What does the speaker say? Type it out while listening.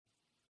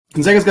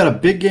Gonzaga's got a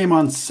big game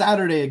on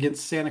Saturday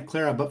against Santa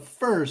Clara, but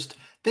first,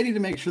 they need to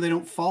make sure they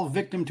don't fall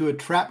victim to a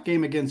trap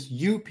game against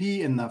UP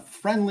in the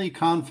friendly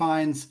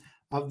confines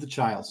of the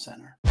Child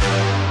Center.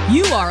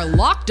 You are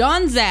Locked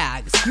On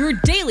Zags, your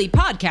daily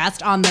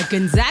podcast on the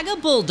Gonzaga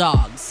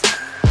Bulldogs.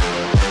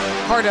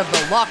 Part of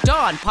the Locked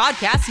On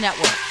Podcast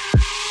Network.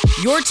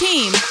 Your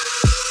team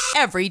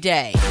every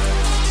day.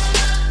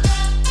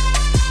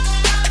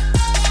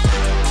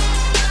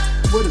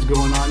 What is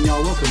going on,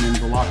 y'all? Welcome into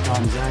the Locked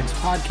On Zags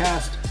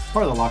podcast,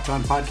 part of the Locked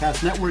On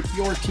Podcast Network,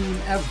 your team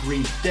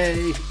every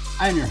day.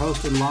 I am your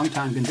host and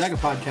longtime Gonzaga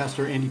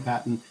podcaster, Andy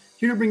Patton,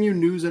 here to bring you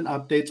news and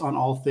updates on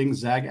all things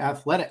Zag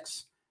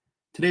athletics.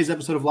 Today's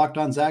episode of Locked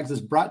On Zags is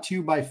brought to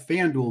you by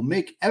FanDuel.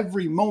 Make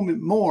every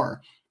moment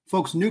more.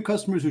 Folks, new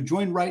customers who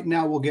join right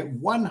now will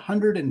get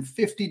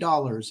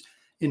 $150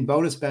 in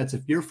bonus bets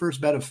if your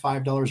first bet of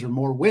 $5 or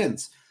more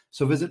wins.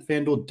 So visit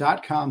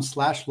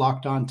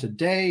FanDuel.com/LockedOn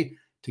today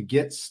to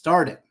get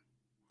started.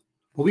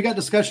 Well, we got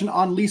discussion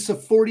on Lisa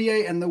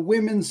Fortier and the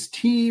women's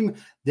team.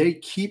 They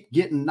keep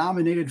getting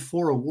nominated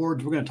for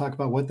awards. We're going to talk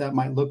about what that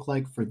might look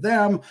like for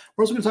them.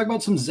 We're also going to talk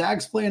about some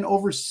Zags playing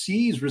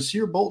overseas.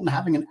 Rasir Bolton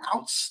having an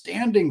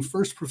outstanding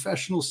first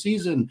professional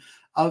season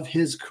of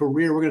his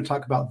career. We're going to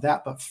talk about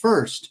that. But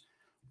first,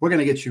 we're going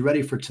to get you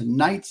ready for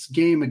tonight's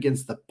game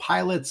against the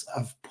Pilots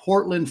of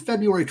Portland,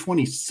 February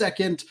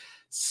 22nd,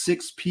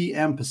 6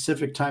 p.m.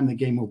 Pacific time. The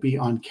game will be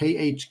on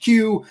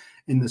KHQ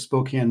in the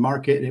Spokane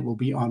market. It will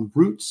be on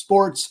Root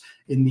Sports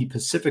in the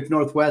Pacific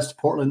Northwest,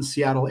 Portland,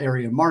 Seattle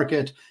area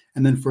market.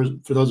 And then for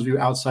those of you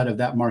outside of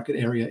that market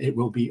area, it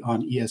will be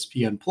on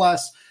ESPN+.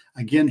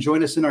 Again,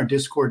 join us in our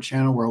Discord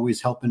channel. We're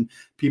always helping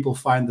people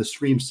find the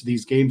streams to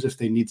these games if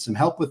they need some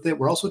help with it.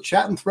 We're also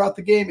chatting throughout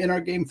the game in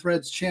our Game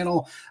Threads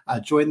channel.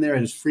 Join there.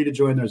 It is free to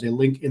join. There's a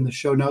link in the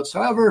show notes.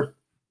 However,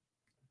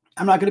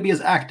 I'm not going to be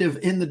as active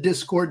in the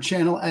Discord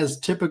channel as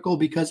typical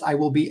because I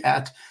will be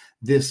at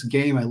this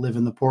game. I live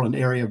in the Portland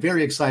area.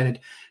 Very excited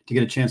to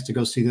get a chance to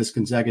go see this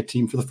Gonzaga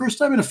team for the first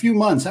time in a few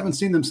months. Haven't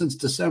seen them since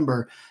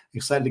December.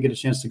 Excited to get a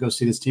chance to go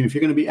see this team. If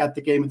you're going to be at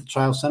the game at the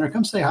Child Center,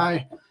 come say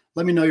hi.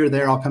 Let me know you're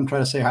there. I'll come try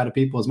to say hi to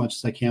people as much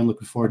as I can.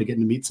 Looking forward to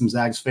getting to meet some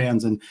Zags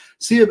fans and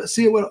see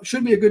what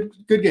should be a good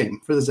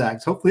game for the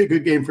Zags. Hopefully a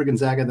good game for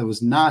Gonzaga. That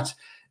was not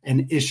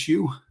an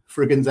issue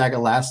for Gonzaga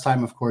last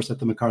time, of course, at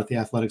the McCarthy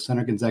Athletic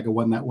Center. Gonzaga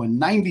won that one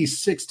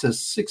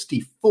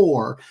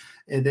 96-64.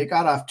 And they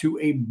got off to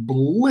a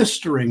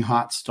blistering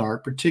hot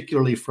start,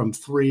 particularly from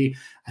three.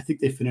 I think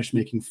they finished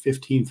making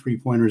 15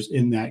 three-pointers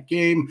in that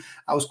game.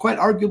 It was quite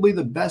arguably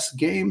the best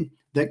game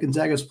that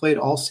Gonzaga's played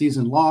all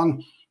season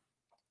long.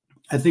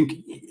 I think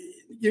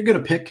you're going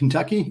to pick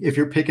Kentucky if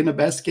you're picking the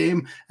best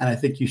game, and I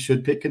think you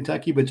should pick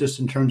Kentucky, but just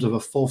in terms of a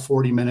full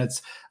 40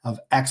 minutes of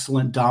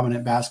excellent,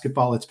 dominant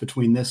basketball, it's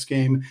between this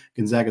game,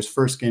 Gonzaga's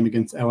first game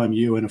against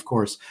LMU, and, of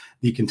course,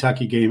 the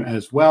Kentucky game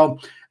as well.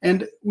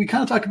 And we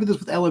kind of talked about this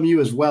with LMU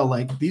as well.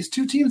 Like, these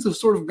two teams have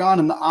sort of gone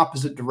in the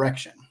opposite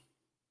direction.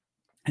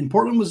 And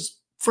Portland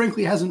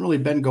frankly, hasn't really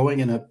been going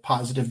in a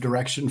positive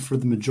direction for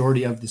the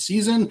majority of the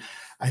season.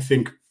 I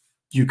think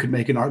you could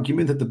make an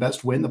argument that the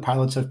best win the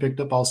Pilots have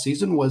picked up all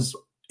season was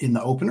in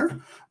the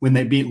opener when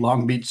they beat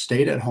Long Beach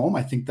State at home.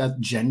 I think that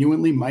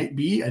genuinely might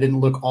be. I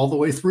didn't look all the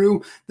way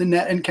through the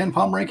net and Ken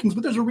Palm rankings,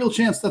 but there's a real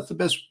chance that's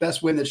the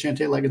best win that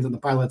Shantae Leggins and the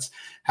Pilots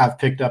have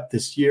picked up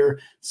this year.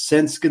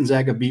 Since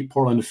Gonzaga beat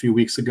Portland a few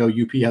weeks ago,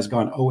 UP has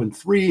gone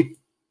 0-3.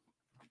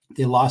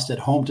 They lost at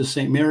home to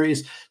St.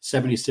 Mary's,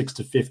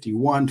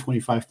 76-51,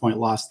 25-point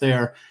loss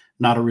there.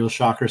 Not a real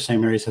shocker. St.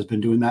 Mary's has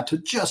been doing that to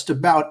just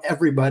about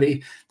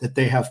everybody that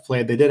they have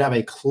played. They did have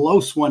a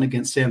close one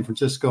against San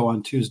Francisco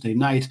on Tuesday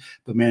night,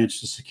 but managed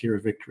to secure a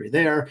victory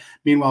there.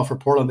 Meanwhile, for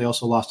Portland, they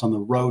also lost on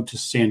the road to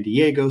San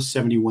Diego,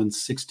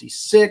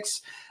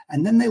 71-66.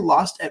 And then they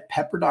lost at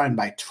Pepperdine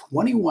by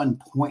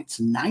 21 points,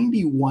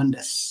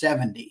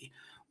 91-70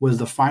 was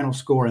the final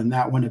score in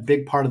that one. A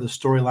big part of the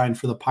storyline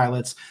for the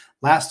Pilots.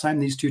 Last time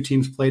these two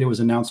teams played, it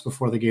was announced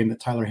before the game that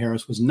Tyler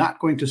Harris was not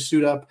going to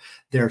suit up,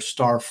 their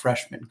star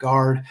freshman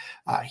guard.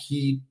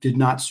 He did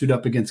not suit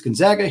up against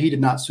Gonzaga. He did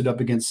not suit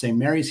up against St.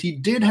 Mary's. He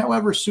did,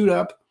 however, suit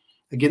up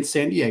against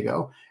San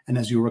Diego. And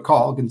as you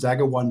recall,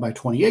 Gonzaga won by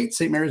 28,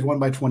 St. Mary's won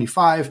by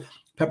 25,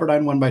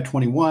 Pepperdine won by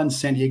 21,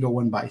 San Diego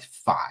won by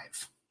 5.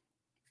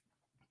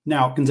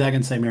 Now, Gonzaga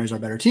and St. Mary's are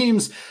better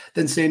teams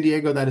than San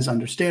Diego. That is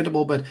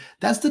understandable, but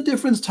that's the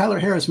difference Tyler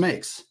Harris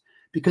makes.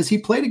 Because he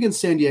played against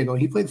San Diego.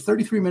 He played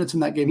 33 minutes in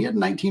that game. He had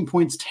 19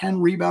 points,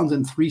 10 rebounds,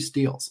 and 3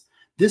 steals.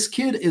 This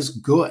kid is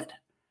good.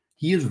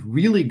 He is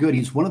really good.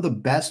 He's one of the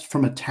best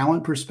from a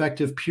talent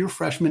perspective, pure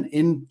freshman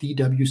in the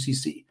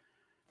WCC.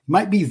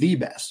 Might be the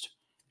best.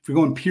 If you're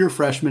going pure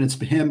freshman, it's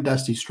him,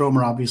 Dusty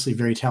Stromer, obviously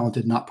very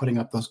talented, not putting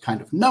up those kind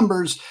of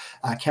numbers.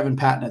 Kevin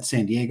Patton at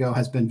San Diego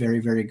has been very,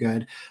 very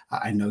good.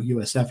 I know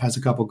USF has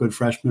a couple good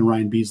freshmen,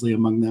 Ryan Beasley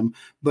among them.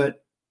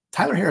 But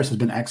Tyler Harris has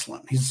been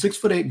excellent. He's a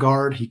 6'8"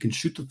 guard. He can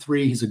shoot the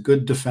three. He's a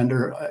good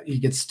defender. He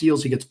gets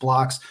steals. He gets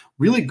blocks.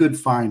 Really good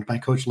find by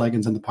Coach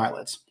Leggins and the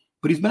Pilots.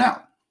 But he's been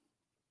out.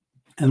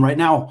 And right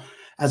now,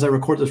 as I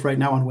record this right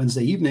now on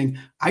Wednesday evening,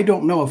 I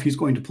don't know if he's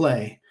going to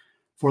play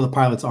for the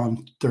Pilots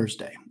on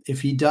Thursday. If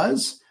he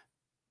does,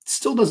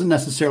 still doesn't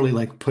necessarily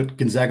like put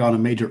Gonzaga on a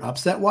major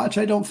upset watch.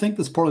 I don't think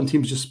this Portland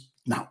team is just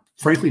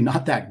frankly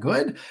not that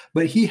good,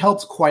 but he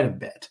helps quite a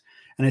bit.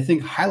 And I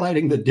think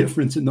highlighting the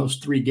difference in those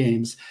 3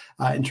 games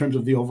in terms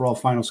of the overall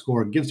final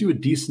score gives you a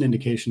decent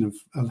indication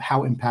of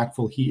how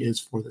impactful he is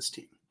for this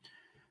team.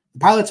 The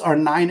Pilots are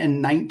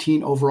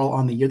 9-19 overall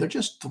on the year. They're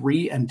just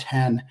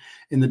 3-10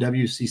 in the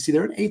WCC.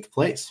 They're in 8th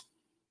place.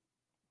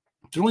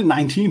 There's only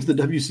 9 teams in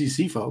the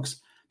WCC,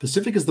 folks.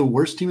 Pacific is the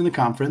worst team in the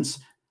conference.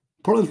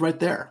 Portland's right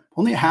there,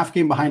 only a half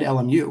game behind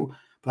LMU.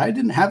 But I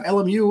didn't have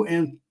LMU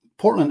and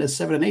Portland as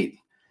 7-8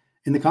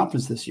 in the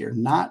conference this year.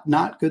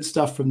 Not good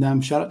stuff from them.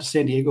 Shout out to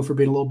San Diego for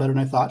being a little better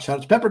than I thought. Shout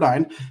out to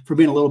Pepperdine for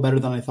being a little better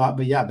than I thought.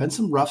 But yeah, been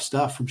some rough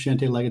stuff from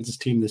Shante Leggins'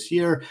 team this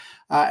year.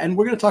 And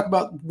we're going to talk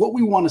about what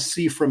we want to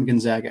see from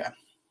Gonzaga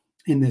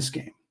in this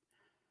game.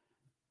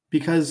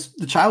 Because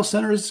the Child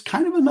Center is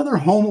kind of another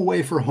home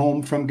away for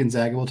home from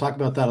Gonzaga. We'll talk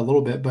about that a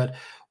little bit. But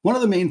one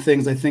of the main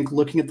things I think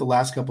looking at the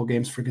last couple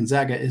games for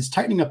Gonzaga is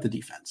tightening up the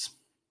defense.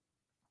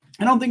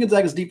 I don't think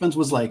Gonzaga's defense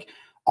was like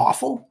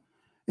awful.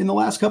 In the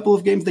last couple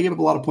of games, they gave up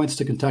a lot of points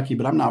to Kentucky,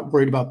 but I'm not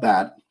worried about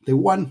that. They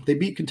won. They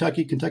beat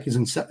Kentucky. Kentucky's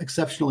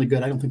exceptionally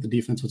good. I don't think the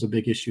defense was a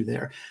big issue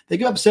there. They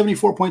gave up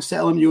 74 points to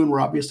LMU and were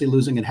obviously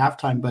losing at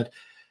halftime, but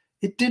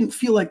it didn't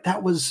feel like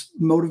that was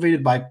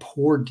motivated by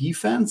poor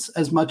defense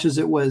as much as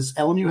it was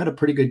LMU had a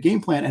pretty good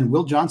game plan and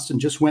Will Johnston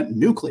just went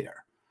nuclear.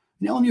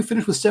 And LMU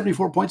finished with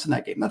 74 points in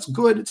that game. That's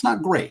good. It's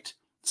not great.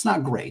 It's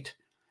not great.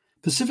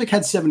 Pacific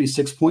had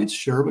 76 points,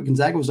 sure, but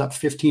Gonzaga was up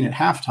 15 at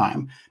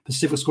halftime.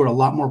 Pacific scored a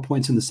lot more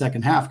points in the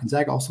second half.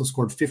 Gonzaga also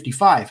scored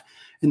 55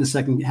 in the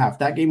second half.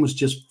 That game was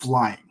just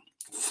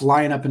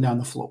flying up and down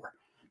the floor.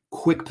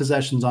 Quick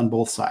possessions on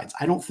both sides.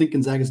 I don't think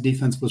Gonzaga's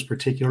defense was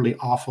particularly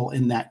awful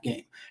in that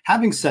game.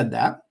 Having said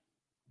that,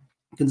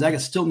 Gonzaga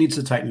still needs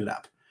to tighten it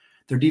up.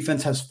 Their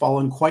defense has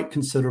fallen quite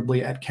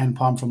considerably at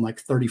KenPom from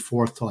like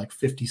 34th to like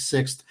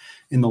 56th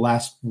in the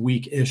last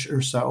week-ish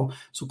or so.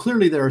 So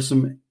clearly there are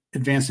some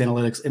advanced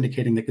analytics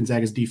indicating that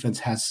Gonzaga's defense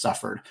has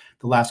suffered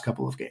the last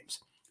couple of games.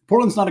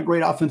 Portland's not a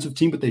great offensive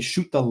team, but they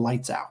shoot the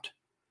lights out.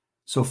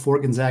 So for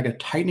Gonzaga,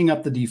 tightening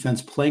up the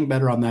defense, playing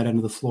better on that end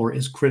of the floor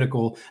is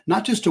critical,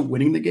 not just to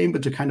winning the game,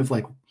 but to kind of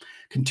like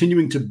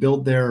continuing to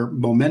build their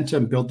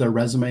momentum, build their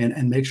resume,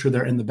 and make sure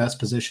they're in the best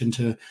position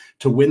to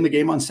win the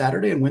game on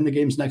Saturday and win the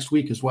games next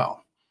week as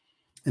well.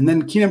 And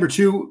then key number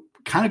 2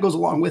 kind of goes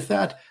along with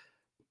that.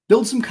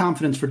 Build some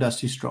confidence for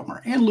Dusty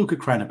Stromer and Luka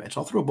Krajinovic.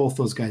 I'll throw both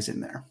those guys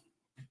in there.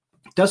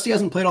 Dusty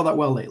hasn't played all that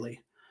well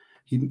lately.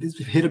 He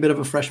hit a bit of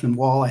a freshman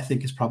wall, I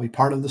think is probably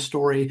part of the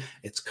story.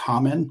 It's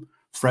common.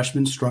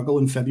 Freshmen struggle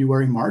in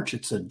February, March.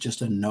 It's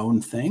just a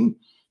known thing.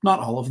 Not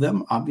all of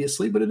them,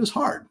 obviously, but it is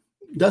hard.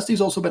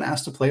 Dusty's also been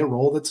asked to play a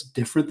role that's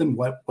different than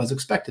what was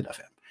expected of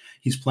him.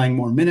 He's playing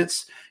more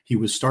minutes. He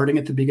was starting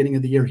at the beginning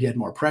of the year. He had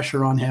more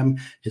pressure on him.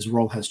 His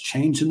role has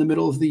changed in the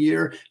middle of the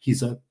year.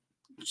 He's a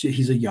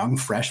young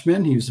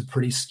freshman. He was a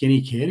pretty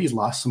skinny kid. He's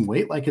lost some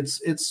weight. Like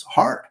it's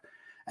hard.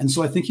 And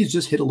so I think he's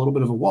just hit a little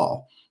bit of a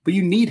wall. But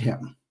you need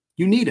him.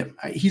 You need him.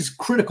 He's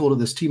critical to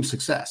this team's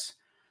success.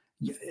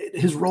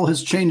 His role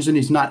has changed and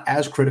he's not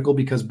as critical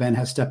because Ben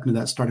has stepped into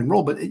that starting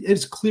role. But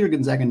it's clear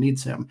Gonzaga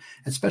needs him,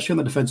 especially on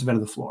the defensive end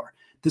of the floor.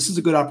 This is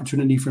a good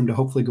opportunity for him to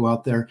hopefully go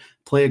out there,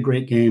 play a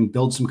great game,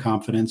 build some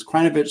confidence.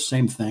 Krajinovic,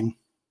 same thing.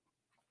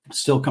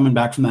 Still coming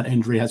back from that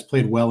injury, has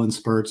played well in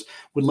spurts.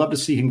 Would love to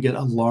see him get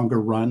a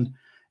longer run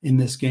in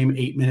this game,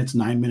 8 minutes,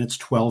 9 minutes,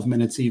 12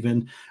 minutes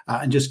even,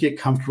 and just get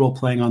comfortable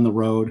playing on the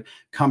road,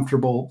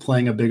 comfortable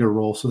playing a bigger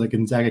role so that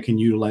Gonzaga can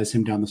utilize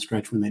him down the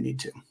stretch when they need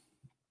to.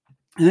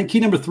 And then key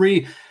number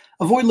 3,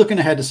 avoid looking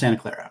ahead to Santa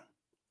Clara.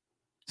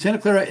 Santa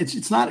Clara,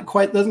 it's not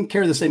quite, doesn't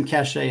carry the same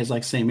cachet as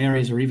like St.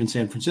 Mary's or even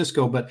San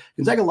Francisco, but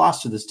Gonzaga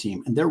lost to this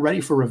team and they're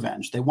ready for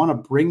revenge. They want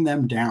to bring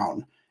them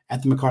down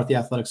at the McCarthy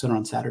Athletic Center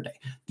on Saturday.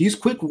 These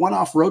quick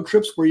one-off road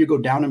trips where you go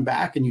down and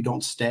back and you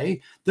don't stay,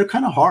 they're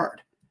kind of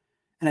hard.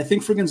 And I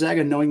think for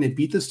Gonzaga, knowing they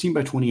beat this team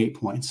by 28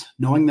 points,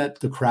 knowing that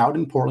the crowd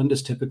in Portland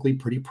is typically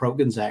pretty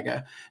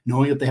pro-Gonzaga,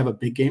 knowing that they have a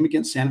big game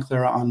against Santa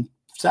Clara on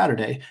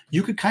Saturday,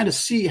 you could kind of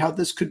see how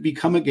this could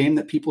become a game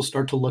that people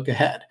start to look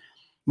ahead.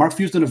 Mark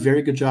Few's done a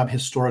very good job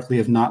historically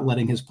of not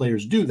letting his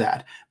players do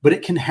that, but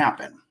it can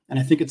happen. And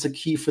I think it's a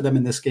key for them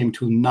in this game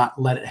to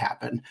not let it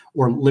happen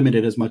or limit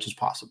it as much as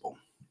possible.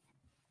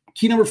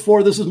 Key number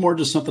 4, this is more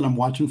just something I'm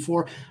watching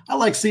for. I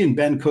like seeing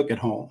Ben Cook at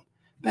home.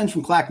 Ben's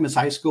from Clackamas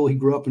High School. He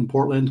grew up in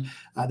Portland.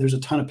 There's a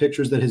ton of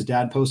pictures that his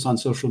dad posts on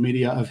social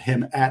media of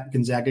him at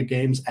Gonzaga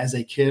games as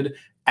a kid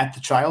at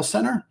the Child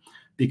Center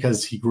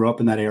because he grew up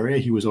in that area.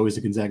 He was always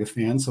a Gonzaga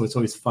fan, so it's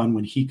always fun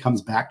when he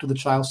comes back to the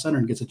Child Center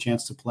and gets a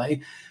chance to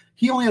play.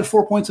 He only had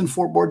 4 points and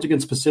 4 boards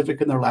against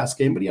Pacific in their last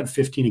game, but he had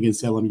 15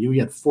 against LMU. He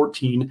had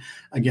 14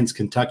 against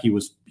Kentucky,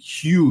 was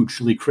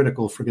hugely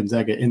critical for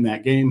Gonzaga in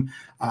that game.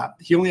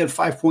 He only had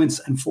 5 points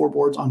and 4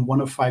 boards on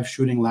 1 of 5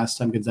 shooting last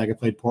time Gonzaga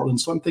played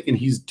Portland. So I'm thinking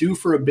he's due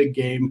for a big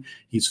game.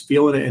 He's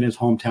feeling it in his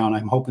hometown.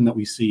 I'm hoping that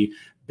we see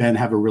Ben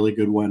have a really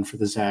good one for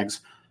the Zags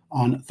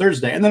on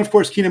Thursday. And then, of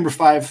course, key number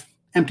 5,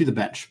 empty the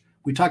bench.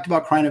 We talked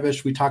about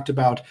Krajinovic. We talked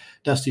about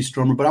Dusty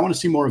Stromer, but I want to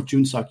see more of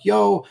Jun-Suk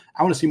Yo.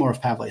 I want to see more of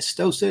Pavle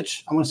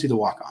Stosic. I want to see the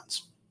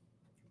walk-ons.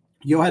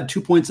 Yo had 2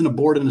 points and a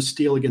board and a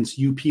steal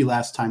against UP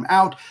last time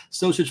out.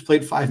 Stosic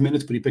played 5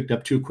 minutes, but he picked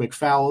up 2 quick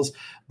fouls.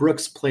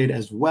 Brooks played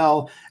as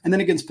well. And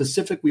then against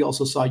Pacific, we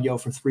also saw Yo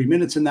for 3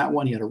 minutes in that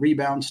one. He had a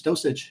rebound.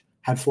 Stosic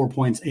had 4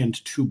 points and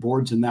 2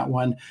 boards in that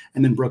one.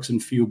 And then Brooks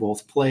and Few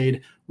both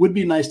played. Would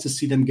be nice to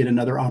see them get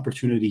another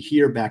opportunity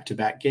here,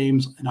 back-to-back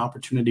games, an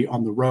opportunity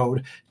on the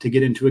road to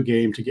get into a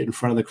game, to get in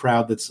front of the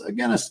crowd that's,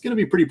 again, it's going to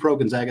be pretty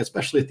pro-Gonzaga,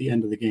 especially at the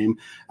end of the game,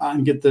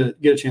 and get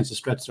a chance to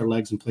stretch their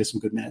legs and play some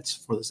good minutes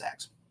for the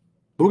Zags.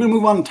 We're going to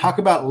move on and talk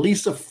about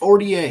Lisa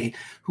Fortier,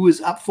 who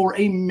is up for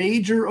a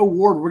major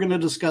award. We're going to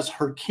discuss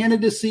her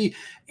candidacy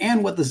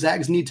and what the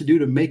Zags need to do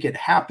to make it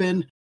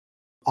happen.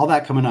 All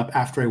that coming up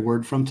after a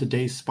word from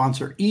today's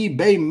sponsor,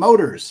 eBay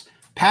Motors.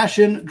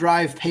 Passion,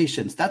 drive,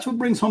 patience. That's what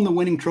brings home the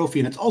winning trophy,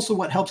 and it's also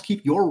what helps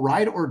keep your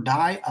ride or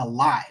die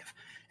alive.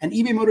 And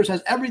eBay Motors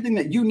has everything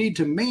that you need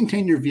to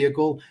maintain your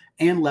vehicle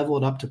and level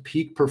it up to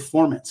peak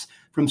performance.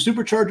 From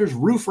superchargers,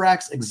 roof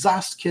racks,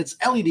 exhaust kits,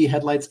 LED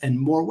headlights, and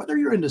more, whether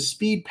you're into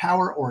speed,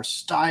 power, or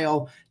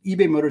style,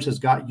 eBay Motors has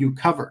got you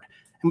covered.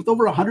 And with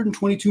over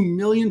 122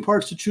 million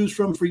parts to choose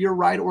from for your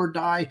ride or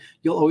die,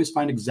 you'll always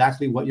find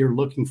exactly what you're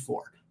looking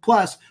for.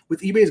 Plus,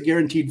 with eBay's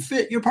Guaranteed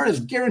Fit, your part is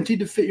guaranteed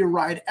to fit your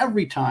ride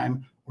every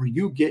time, or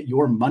you get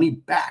your money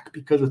back.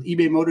 Because with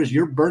eBay Motors,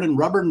 you're burning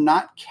rubber,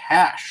 not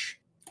cash.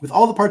 With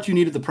all the parts you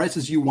need at the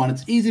prices you want,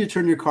 it's easy to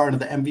turn your car into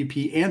the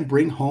MVP and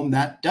bring home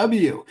that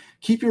W.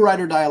 Keep your ride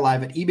or die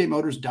alive at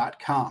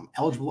ebaymotors.com.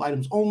 Eligible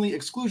items only,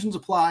 exclusions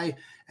apply,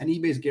 and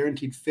eBay's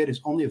Guaranteed Fit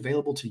is only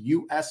available to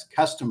U.S.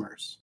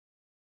 customers.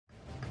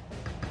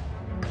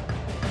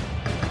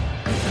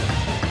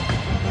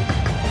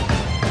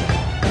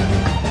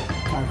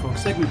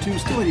 Segment 2,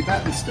 still Eddie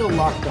Patton, still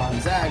locked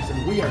on Zags,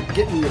 and we are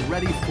getting you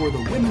ready for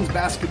the women's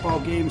basketball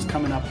games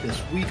coming up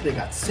this week. They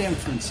got San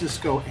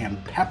Francisco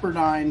and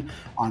Pepperdine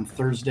on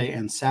Thursday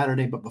and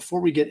Saturday. But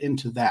before we get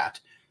into that,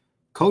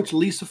 Coach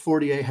Lisa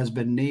Fortier has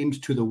been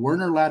named to the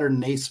Werner Ladder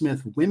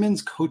Naismith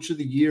Women's Coach of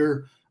the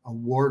Year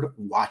Award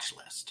watch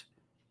list.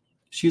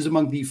 She is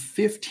among the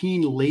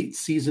 15 late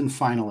season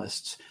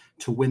finalists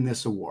to win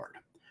this award.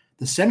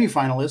 The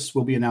semifinalists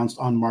will be announced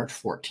on March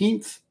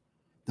 14th.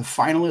 The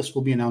finalists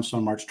will be announced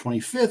on March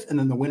 25th, and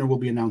then the winner will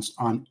be announced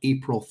on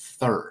April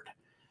 3rd.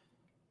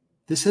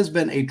 This has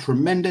been a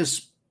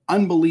tremendous,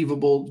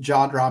 unbelievable,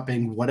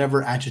 jaw-dropping,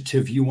 whatever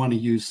adjective you want to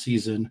use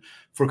season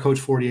for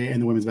Coach Fortier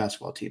and the women's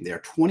basketball team. They are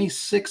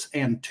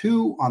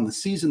 26-2 on the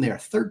season. They are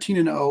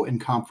 13-0 in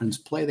conference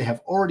play. They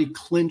have already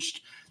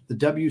clinched the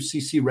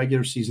WCC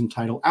regular season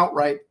title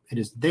outright. It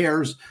is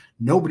theirs.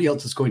 Nobody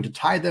else is going to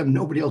tie them.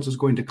 Nobody else is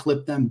going to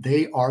clip them.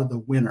 They are the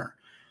winner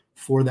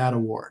for that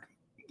award.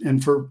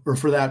 And for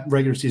that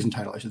regular season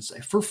title, I should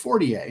say. For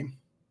Fortier,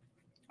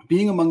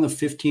 being among the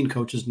 15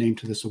 coaches named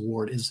to this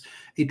award is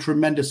a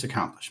tremendous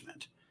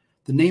accomplishment.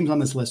 The names on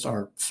this list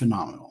are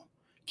phenomenal.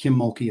 Kim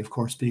Mulkey, of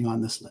course, being on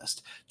this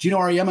list. Gino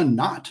Auriemma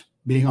not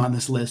being on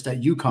this list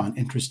at UConn,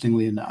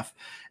 interestingly enough.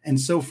 And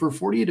so for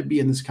Fortier to be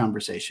in this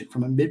conversation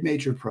from a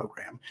mid-major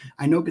program,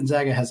 I know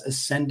Gonzaga has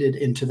ascended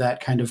into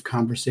that kind of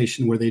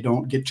conversation where they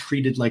don't get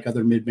treated like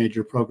other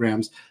mid-major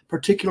programs,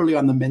 particularly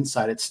on the men's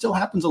side. It still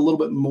happens a little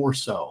bit more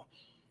so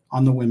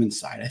on the women's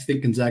side. I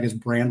think Gonzaga's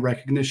brand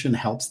recognition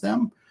helps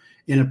them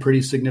in a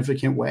pretty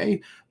significant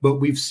way, but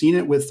we've seen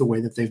it with the way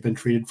that they've been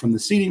treated from the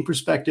seeding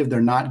perspective.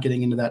 They're not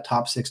getting into that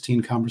top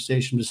 16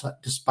 conversation,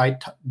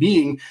 despite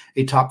being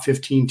a top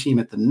 15 team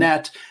at the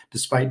net,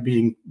 despite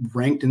being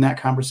ranked in that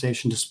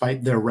conversation,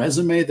 despite their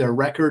resume, their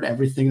record,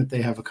 everything that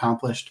they have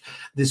accomplished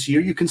this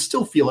year. You can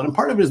still feel it. And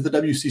part of it is the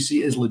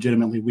WCC is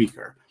legitimately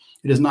weaker.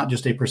 It is not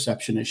just a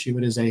perception issue.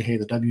 It is hey,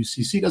 the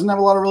WCC doesn't have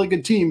a lot of really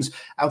good teams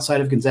outside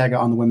of Gonzaga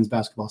on the women's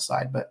basketball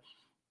side. But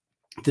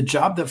the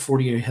job that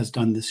Fortier has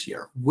done this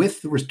year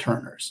with the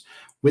returners,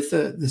 with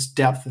this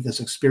depth of this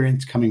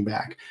experience coming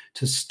back,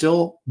 to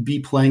still be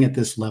playing at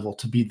this level,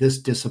 to be this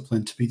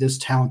disciplined, to be this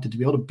talented, to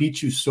be able to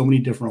beat you so many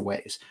different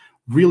ways.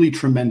 Really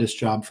tremendous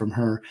job from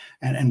her.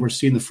 And we're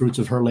seeing the fruits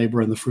of her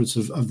labor and the fruits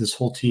of this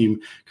whole team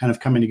kind of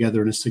coming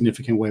together in a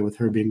significant way with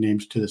her being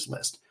named to this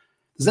list.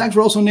 The Zags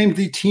were also named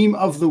the Team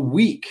of the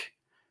Week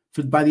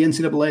by the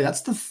NCAA.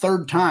 That's the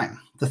third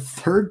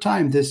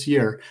time this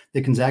year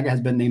that Gonzaga has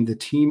been named the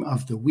Team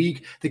of the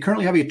Week. They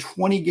currently have a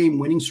 20-game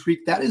winning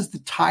streak. That is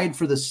tied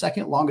for the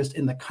second longest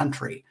in the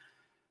country,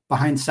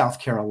 behind South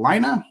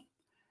Carolina,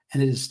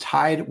 and it is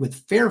tied with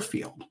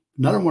Fairfield.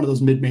 Another one of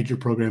those mid-major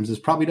programs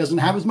that probably doesn't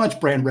have as much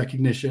brand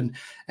recognition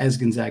as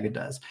Gonzaga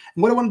does.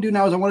 And what I want to do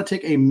now is I want to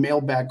take a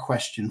mailbag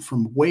question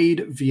from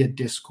Wade via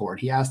Discord.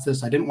 He asked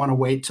this. I didn't want to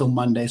wait till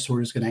Monday, so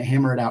we're just going to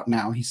hammer it out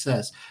now. He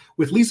says,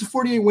 with Lisa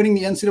Fortier winning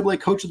the NCAA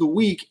Coach of the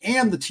Week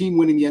and the team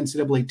winning the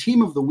NCAA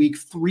Team of the Week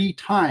 3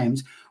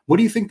 times, what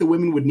do you think the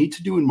women would need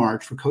to do in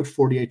March for Coach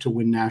Fortier to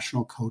win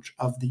National Coach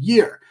of the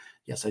Year?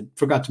 Yes, I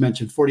forgot to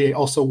mention Fortier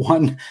also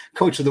won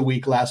Coach of the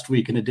Week last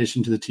week in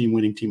addition to the team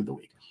winning Team of the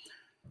Week.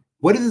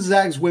 What do the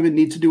Zags women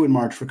need to do in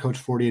March for Coach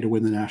Fortier to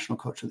win the National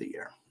Coach of the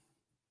Year?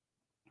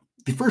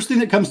 The first thing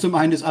that comes to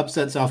mind is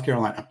upset South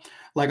Carolina.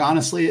 Like,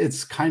 honestly,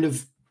 it's kind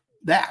of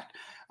that.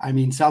 I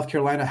mean, South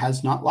Carolina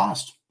has not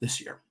lost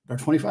this year. They're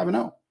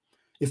 25-0.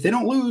 If they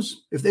don't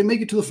lose, if they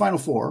make it to the Final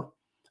Four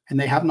and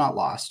they have not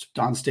lost,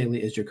 Don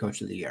Staley is your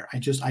coach of the year.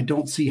 I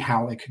don't see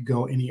how it could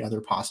go any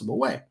other possible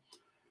way.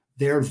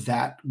 They're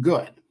that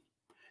good.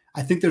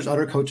 I think there's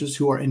other coaches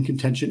who are in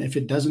contention if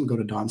it doesn't go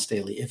to Don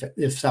Staley.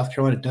 If South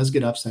Carolina does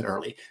get upset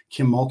early,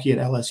 Kim Mulkey at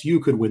LSU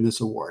could win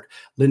this award.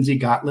 Lindsey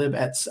Gottlieb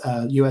at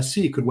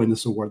USC could win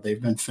this award.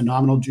 They've been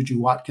phenomenal. Juju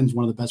Watkins,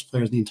 one of the best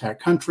players in the entire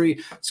country.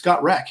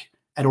 Scott Reck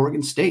at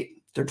Oregon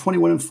State. They're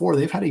 21-4.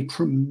 They've had a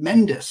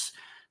tremendous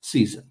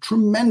season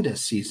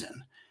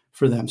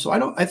for them.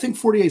 So I think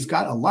Fortier's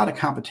got a lot of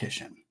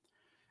competition.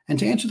 And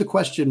to answer the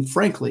question,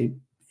 frankly,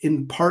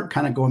 in part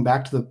kind of going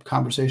back to the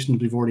conversations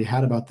we've already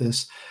had about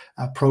this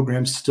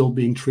program still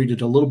being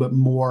treated a little bit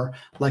more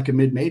like a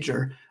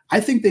mid-major, I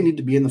think they need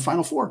to be in the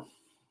Final Four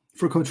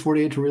for Coach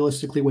Fortier to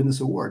realistically win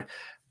this award.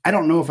 I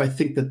don't know if I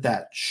think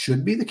that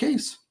should be the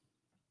case.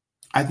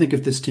 I think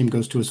if this team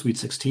goes to a Sweet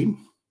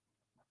 16,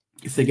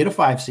 if they get a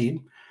 5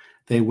 seed,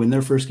 they win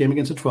their first game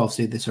against a 12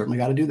 seed, they certainly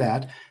got to do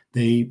that.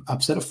 They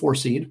upset a 4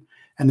 seed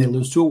and they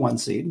lose to a 1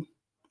 seed.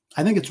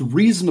 I think it's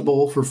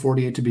reasonable for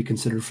Fortier to be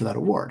considered for that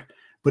award.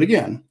 But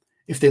again,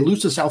 if they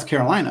lose to South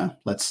Carolina,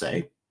 let's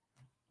say,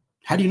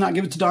 how do you not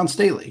give it to Don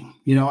Staley?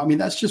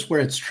 That's just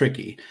where it's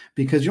tricky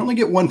because you only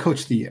get one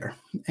coach of the year.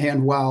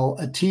 And while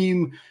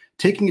taking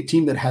a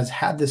team that has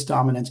had this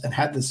dominance and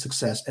had this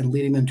success and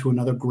leading them to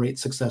another great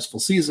successful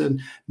season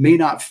may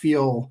not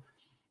feel,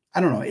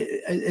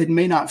 it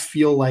may not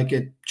feel like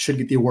it should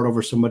get the award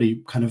over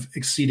somebody kind of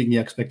exceeding the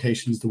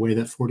expectations the way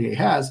that Fortier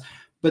has,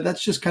 but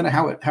that's just kind of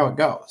how it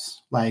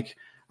goes. Like,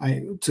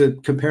 to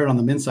compare it on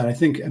the men's side, I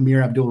think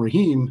Amir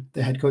Abdul-Rahim,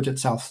 the head coach at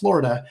South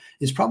Florida,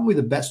 is probably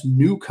the best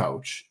new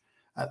coach,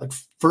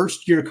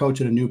 first-year coach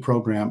at a new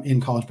program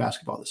in college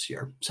basketball this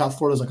year. South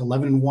Florida is like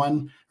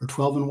 11-1 or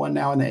 12-1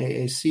 now in the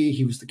AAC.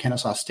 He was the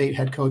Kennesaw State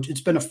head coach.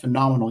 It's been a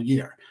phenomenal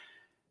year.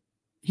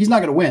 He's not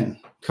going to win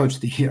Coach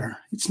of the Year.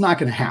 It's not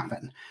going to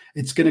happen.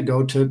 It's going to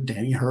go to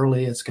Danny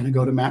Hurley. It's going to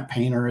go to Matt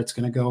Painter. It's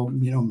going to go,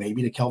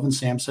 maybe to Kelvin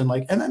Sampson.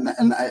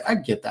 And I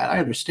get that. I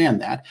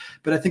understand that.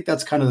 But I think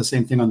that's kind of the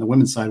same thing on the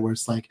women's side, where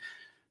it's like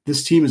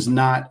this team is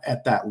not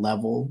at that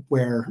level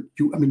where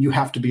you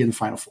have to be in the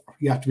Final Four.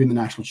 You have to be in the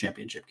national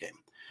championship game.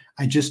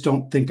 I just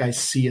don't think I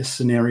see a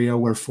scenario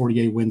where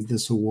Fortier wins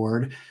this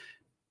award.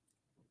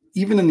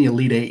 Even in the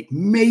Elite Eight,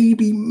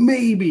 maybe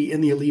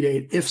in the Elite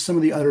Eight, if some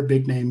of the other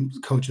big name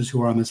coaches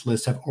who are on this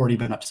list have already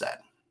been upset,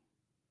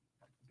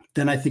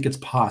 then I think it's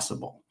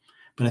possible.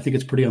 But I think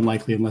it's pretty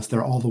unlikely unless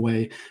they're all the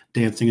way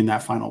dancing in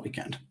that final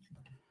weekend.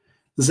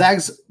 The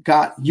Zags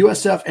got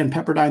USF and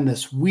Pepperdine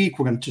this week.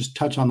 We're going to just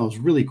touch on those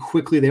really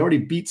quickly. They already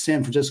beat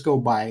San Francisco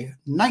by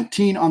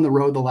 19 on the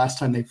road the last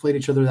time they played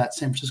each other. That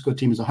San Francisco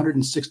team is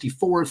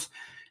 164th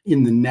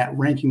in the net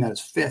ranking. That is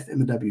 5th in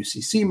the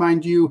WCC,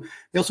 mind you.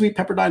 They also beat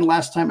Pepperdine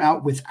last time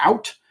out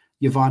without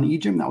Yvonne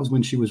Ejim. That was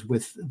when she was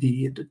with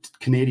the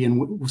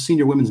Canadian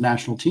senior women's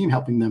national team,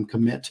 helping them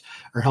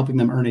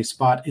earn a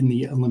spot in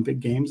the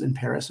Olympic Games in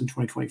Paris in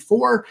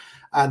 2024.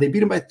 They beat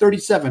them by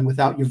 37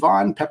 without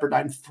Yvonne.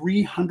 Pepperdine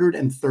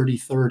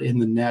 333rd in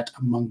the net,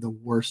 among the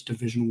worst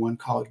Division I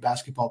college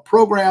basketball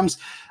programs.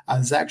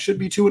 Zach should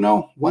be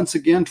 2-0. Once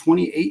again,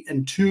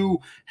 28-2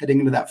 heading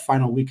into that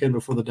final weekend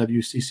before the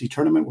WCC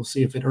tournament. We'll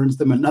see if it earns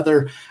them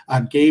another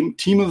game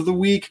team of the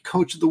week,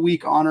 coach of the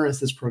week honor as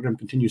this program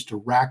continues to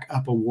rack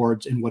up awards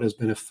in what has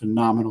been a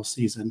phenomenal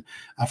season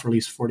for at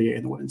least Fortier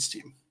and the women's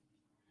team.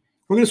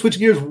 We're going to switch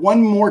gears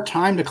one more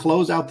time to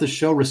close out the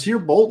show.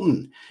 Rasir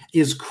Bolton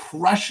is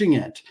crushing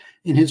it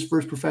in his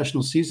first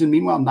professional season.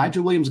 Meanwhile,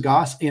 Nigel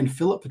Williams-Goss and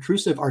Philip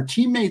Petrusev are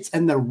teammates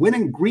and they're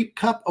winning Greek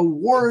Cup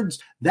awards.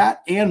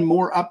 That and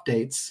more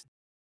updates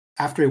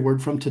after a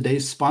word from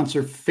today's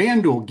sponsor,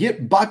 FanDuel.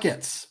 Get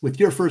buckets with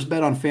your first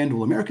bet on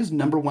FanDuel, America's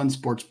 #1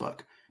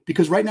 sportsbook.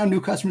 Because right now,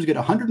 new customers get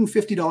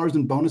 $150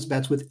 in bonus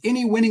bets with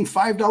any winning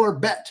 $5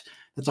 bet.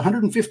 That's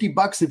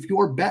 $150 if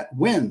your bet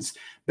wins.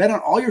 Bet on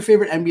all your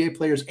favorite NBA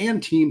players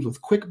and teams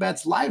with quick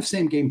bets, live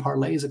same-game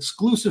parlays,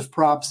 exclusive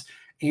props,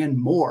 and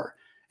more.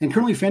 And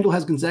currently, FanDuel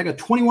has Gonzaga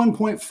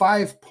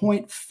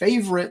 21.5-point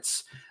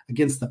favorites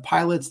against the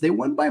Pilots. They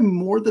won by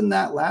more than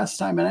that last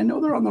time, and I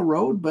know they're on the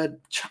road,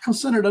 but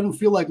Chiles Center doesn't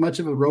feel like much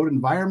of a road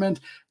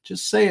environment.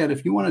 Just saying,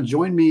 if you want to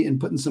join me in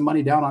putting some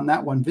money down on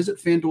that one, visit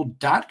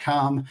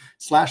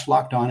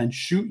FanDuel.com/lockedon and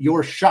shoot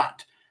your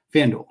shot.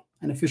 FanDuel,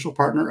 an official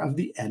partner of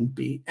the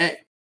NBA.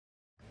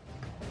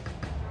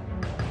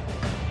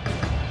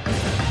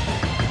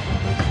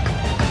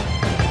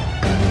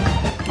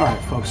 All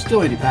right, folks,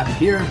 still Andy Patton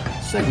here,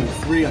 segment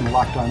 3 on the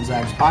Locked On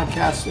Zags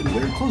podcast, and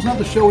we're closing out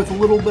the show with a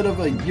little bit of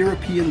a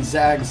European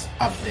Zags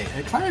update.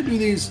 I try to do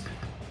these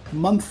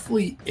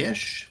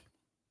monthly-ish.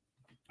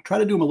 Try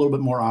to do them a little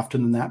bit more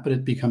often than that, but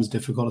it becomes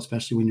difficult,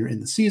 especially when you're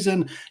in the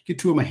season. Get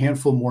to them a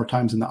handful more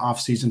times in the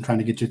off-season, trying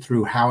to get you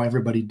through how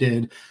everybody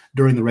did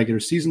during the regular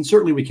season.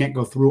 Certainly, we can't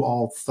go through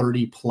all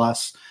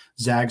 30-plus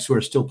Zags who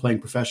are still playing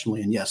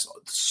professionally, and yes,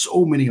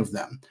 so many of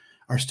them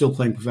are still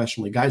playing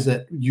professionally. Guys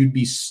that you'd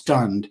be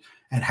stunned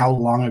at how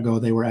long ago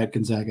they were at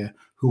Gonzaga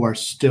who are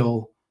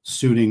still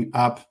suiting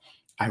up.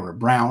 Ira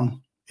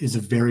Brown is a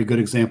very good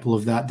example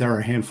of that. There are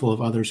a handful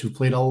of others who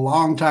played a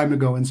long time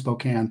ago in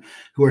Spokane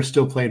who are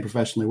still playing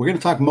professionally. We're going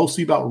to talk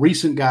mostly about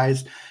recent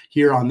guys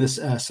here on this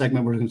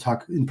segment. We're going to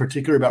talk in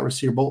particular about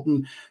Rasir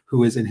Bolton,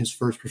 who is in his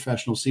first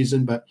professional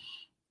season. But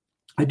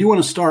I do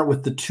want to start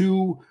with the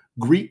two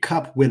Greek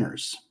Cup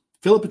winners,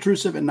 Filip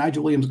Petrusev and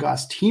Nigel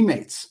Williams-Goss,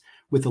 teammates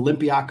with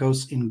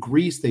Olympiacos in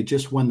Greece. They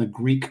just won the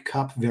Greek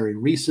Cup very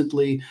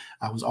recently.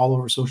 I was all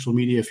over social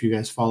media. If you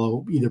guys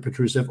follow either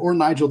Petrusev or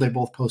Nigel, they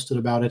both posted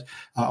about it.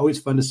 Always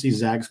fun to see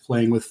Zags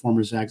playing with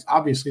former Zags.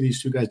 Obviously,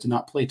 these two guys did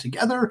not play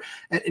together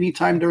at any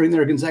time during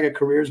their Gonzaga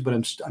careers, but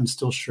I'm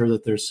still sure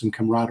that there's some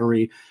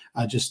camaraderie,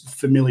 just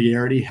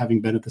familiarity, having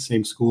been at the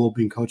same school,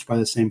 being coached by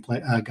the same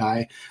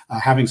guy,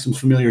 having some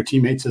familiar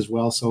teammates as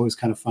well. So it was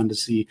kind of fun to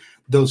see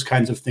those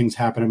kinds of things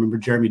happen. I remember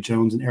Jeremy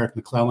Jones and Eric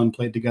McClellan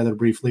played together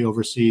briefly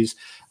overseas,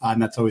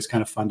 and that's always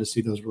kind of fun to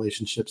see those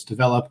relationships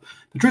develop.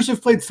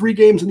 Petrusev played 3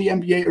 games in the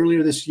NBA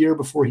earlier this year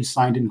before he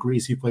signed in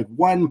Greece. He played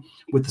 1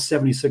 with the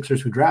 76ers,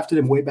 who drafted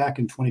him way back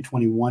in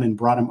 2021 and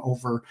brought him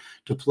over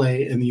to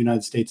play in the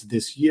United States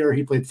this year.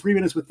 He played 3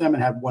 minutes with them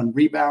and had 1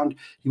 rebound.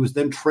 He was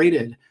then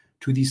traded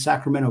to the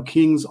Sacramento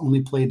Kings,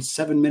 only played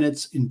 7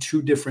 minutes in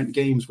 2 different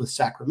games with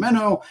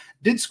Sacramento,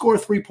 did score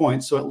 3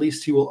 points, so at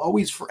least he will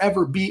always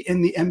forever be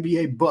in the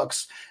NBA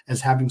books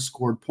as having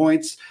scored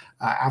points.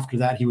 After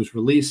that, he was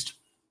released,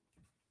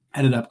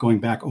 ended up going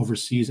back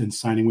overseas and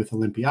signing with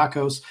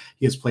Olympiacos.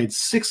 He has played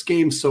 6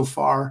 games so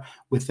far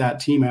with that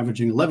team,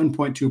 averaging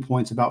 11.2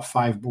 points, about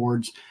 5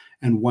 boards,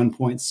 and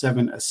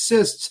 1.7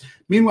 assists.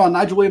 Meanwhile,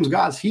 Nigel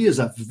Williams-Goss, he is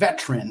a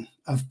veteran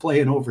of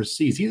playing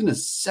overseas. He's in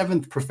his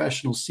 7th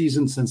professional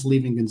season since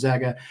leaving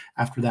Gonzaga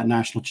after that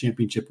national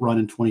championship run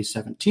in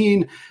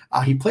 2017.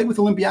 He played with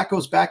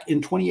Olympiacos back in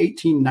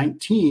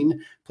 2018-19,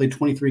 played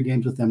 23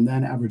 games with them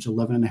then, averaged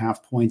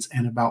 11.5 points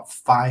and about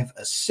 5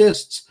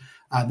 assists.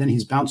 Then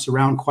he's bounced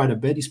around quite a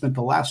bit. He spent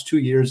the last 2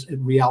 years at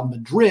Real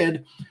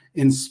Madrid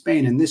in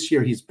Spain, and this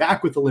year he's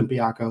back with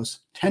Olympiacos,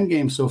 10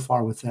 games so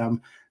far with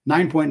them,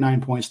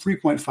 9.9 points,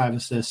 3.5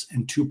 assists,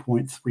 and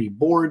 2.3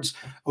 boards.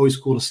 Always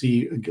cool to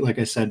see, like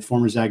I said,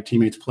 former Zag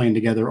teammates playing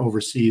together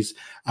overseas.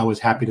 I was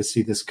happy to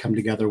see this come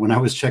together. When I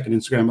was checking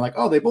Instagram, I'm like,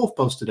 oh, they both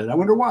posted it. I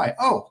wonder why.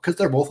 Oh, because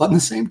they're both on the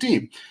same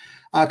team.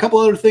 A couple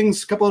other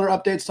things, a couple other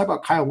updates. Talk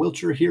about Kyle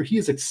Wiltshire here. He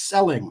is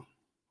excelling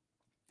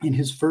in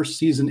his first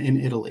season in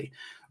Italy.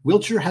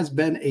 Wiltshire has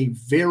been a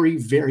very,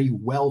 very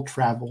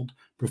well-traveled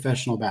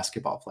professional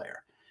basketball player.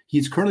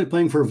 He's currently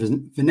playing for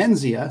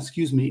Venezia,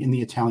 in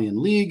the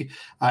Italian league.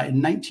 In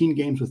 19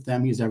 games with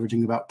them, he's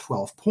averaging about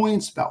 12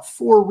 points, about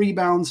 4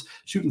 rebounds,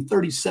 shooting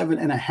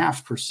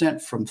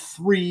 37.5% from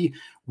 3.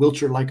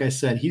 Wiltshire, like I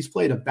said, he's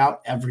played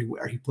about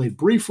everywhere. He played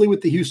briefly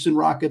with the Houston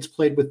Rockets,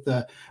 played with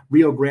the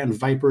Rio Grande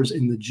Vipers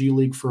in the G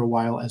League for a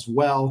while as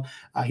well.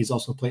 He's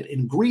also played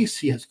in Greece.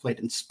 He has played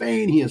in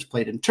Spain. He has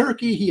played in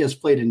Turkey. He has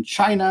played in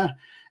China.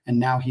 And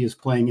now he is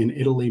playing in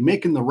Italy,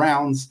 making the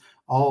rounds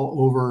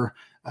all over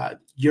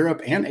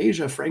Europe and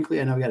Asia. Frankly,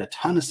 I know he had a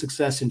ton of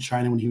success in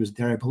China when he was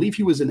there. I believe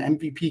he was an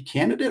MVP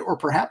candidate, or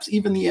perhaps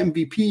even the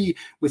MVP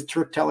with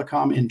Turk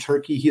Telekom in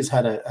Turkey. He has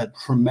had a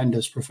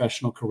tremendous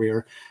professional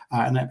career,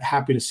 and I'm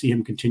happy to see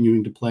him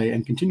continuing to play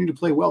and continue to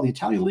play well. The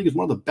Italian league is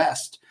one of the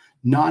best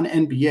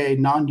non-NBA,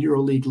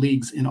 non-EuroLeague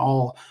leagues in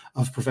all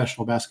of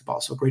professional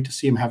basketball. So great to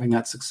see him having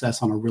that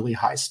success on a really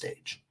high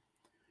stage.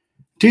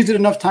 Teased it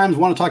enough times.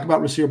 Want to talk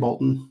about Rasir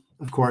Bolton,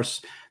 of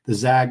course. The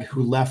Zag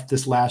who left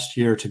this last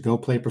year to go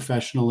play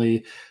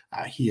professionally.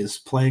 He is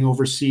playing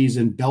overseas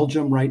in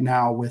Belgium right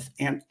now with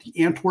the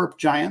Antwerp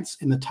Giants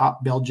in the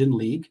top Belgian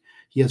league.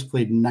 He has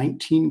played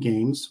 19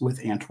 games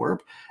with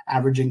Antwerp,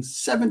 averaging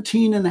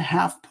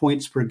 17.5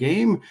 points per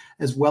game,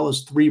 as well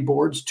as 3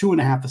 boards,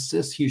 2.5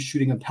 assists. He's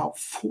shooting about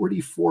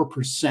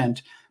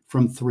 44%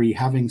 from 3,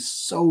 having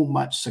so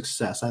much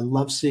success. I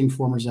love seeing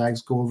former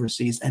Zags go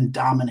overseas and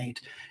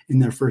dominate in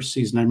their first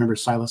season. I remember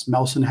Silas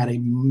Melson had a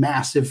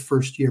massive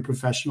first year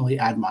professionally.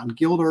 Admon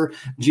Gilder,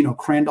 Gino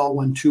Crandall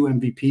won 2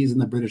 MVPs in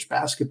the British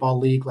Basketball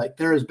League. Like,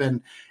 there has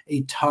been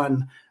a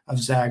ton of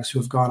Zags who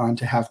have gone on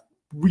to have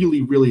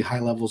really, really high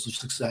levels of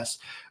success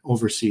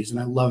overseas. And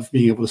I love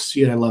being able to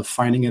see it. I love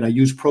finding it. I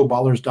use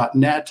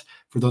proballers.net.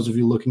 For those of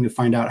you looking to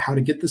find out how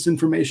to get this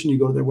information, you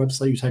go to their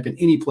website, you type in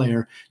any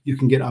player, you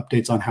can get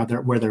updates on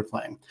where they're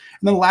playing. And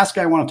then the last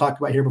guy I want to talk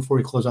about here before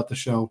we close out the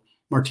show,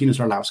 Martynas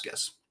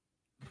Arlauskas.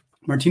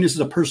 Martynas is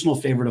a personal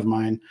favorite of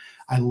mine.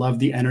 I love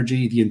the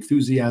energy, the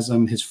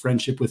enthusiasm, his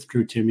friendship with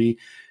Drew Timme.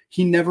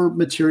 He never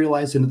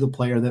materialized into the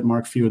player that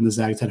Mark Few and the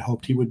Zags had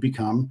hoped he would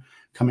become,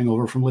 coming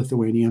over from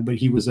Lithuania, but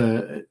he was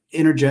a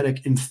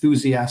energetic,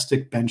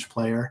 enthusiastic bench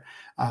player.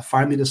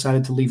 Finally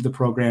decided to leave the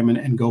program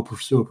and go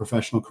pursue a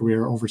professional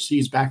career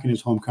overseas, back in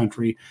his home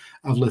country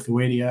of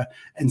Lithuania.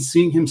 And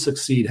seeing him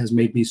succeed has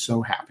made me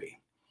so happy.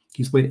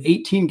 He's played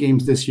 18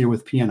 games this year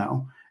with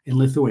P&O in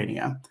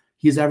Lithuania.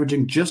 He's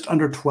averaging just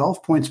under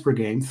 12 points per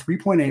game,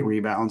 3.8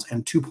 rebounds,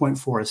 and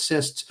 2.4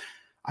 assists.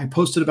 I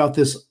posted about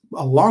this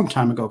a long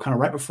time ago, kind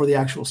of right before the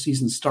actual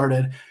season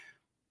started.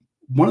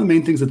 One of the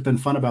main things that's been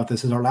fun about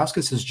this is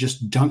Arlauskas is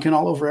just dunking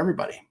all over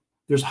everybody.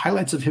 There's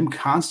highlights of him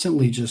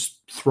constantly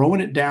just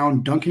throwing it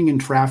down, dunking in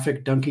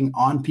traffic, dunking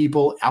on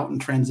people, out in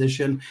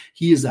transition.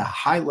 He is a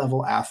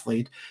high-level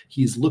athlete.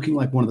 He's looking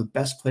like one of the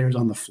best players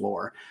on the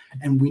floor.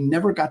 And we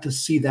never got to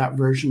see that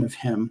version of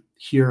him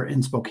here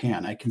in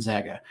Spokane at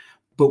Gonzaga.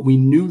 But we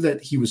knew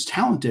that he was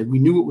talented. We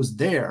knew it was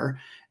there.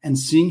 And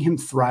seeing him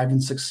thrive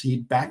and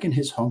succeed back in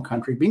his home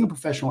country, being a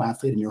professional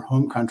athlete in your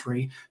home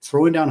country,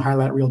 throwing down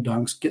highlight reel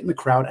dunks, getting the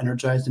crowd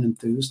energized and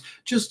enthused,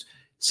 just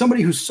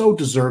somebody who so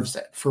deserves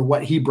it for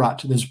what he brought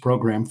to this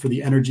program, for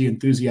the energy,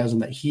 enthusiasm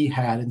that he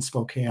had in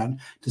Spokane.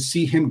 To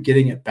see him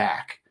getting it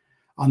back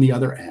on the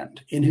other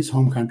end in his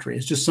home country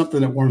is just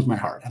something that warms my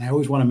heart. And I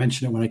always want to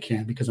mention it when I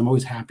can, because I'm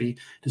always happy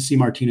to see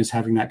Martinez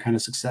having that kind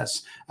of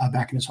success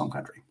back in his home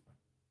country.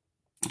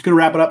 It's going to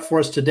wrap it up for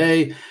us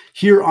today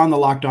here on the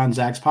Locked On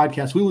Zags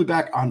podcast. We will be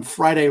back on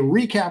Friday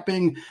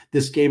recapping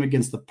this game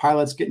against the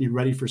Pilots, getting you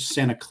ready for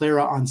Santa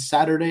Clara on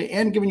Saturday,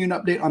 and giving you an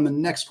update on the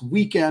next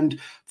weekend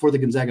for the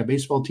Gonzaga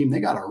baseball team. They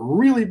got a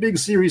really big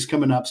series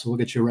coming up, so we'll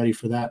get you ready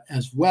for that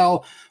as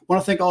well. I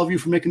want to thank all of you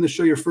for making the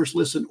show your first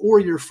listen or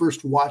your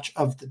first watch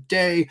of the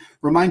day.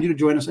 Remind you to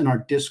join us in our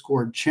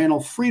Discord channel.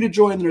 Free to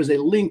join. There's a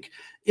link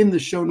in the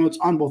show notes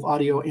on both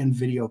audio and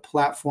video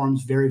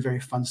platforms. Very, very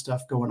fun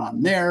stuff going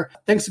on there.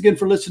 Thanks again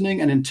for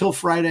listening. And until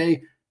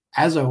Friday,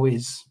 as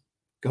always,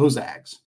 go Zags.